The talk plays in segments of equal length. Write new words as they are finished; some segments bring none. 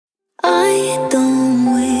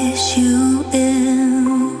don't wish you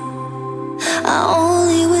ill, I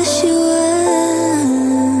only wish you well.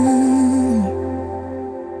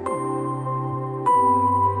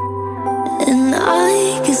 And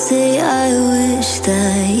I could say I wish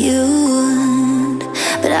that you would,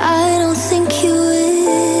 but I don't think you will.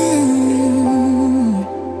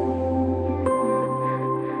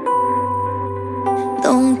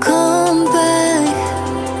 Don't come back,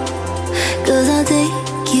 'cause I'll take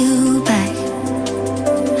you back.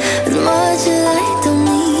 As much as I don't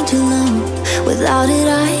need your love, without it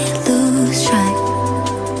I lose track.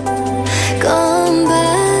 Come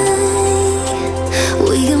back,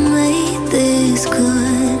 we can make this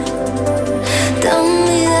good. Tell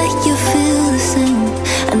me that you feel the same,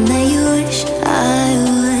 and that you wish I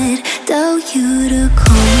would tell you to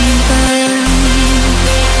come back.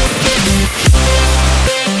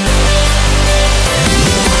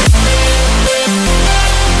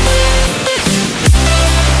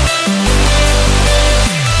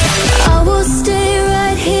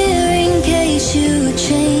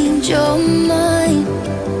 Your mind.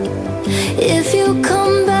 If you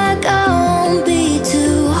come back, I won't be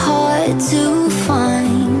too hard to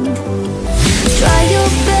find. Try your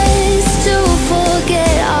best to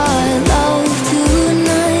forget our love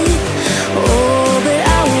tonight. Oh, but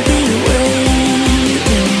I will be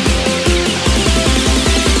waiting.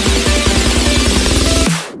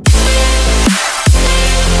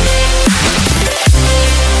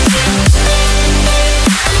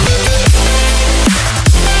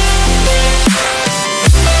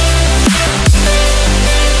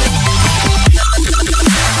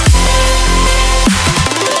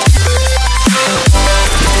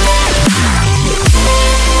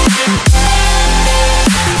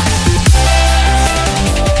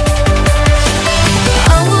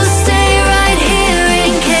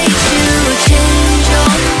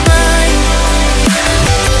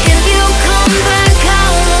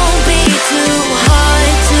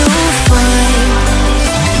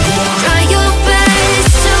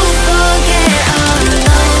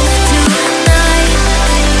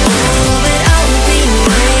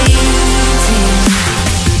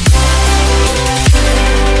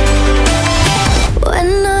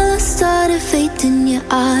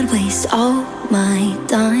 I'd waste all my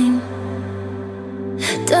time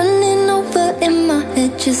turning over in my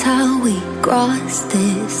head just how we crossed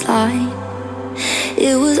this line.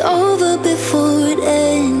 It was over before it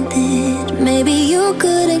ended. Maybe you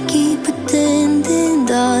couldn't keep pretending,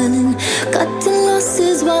 darling. Cutting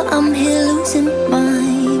losses while I'm here losing my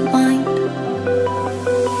mind.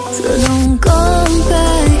 So don't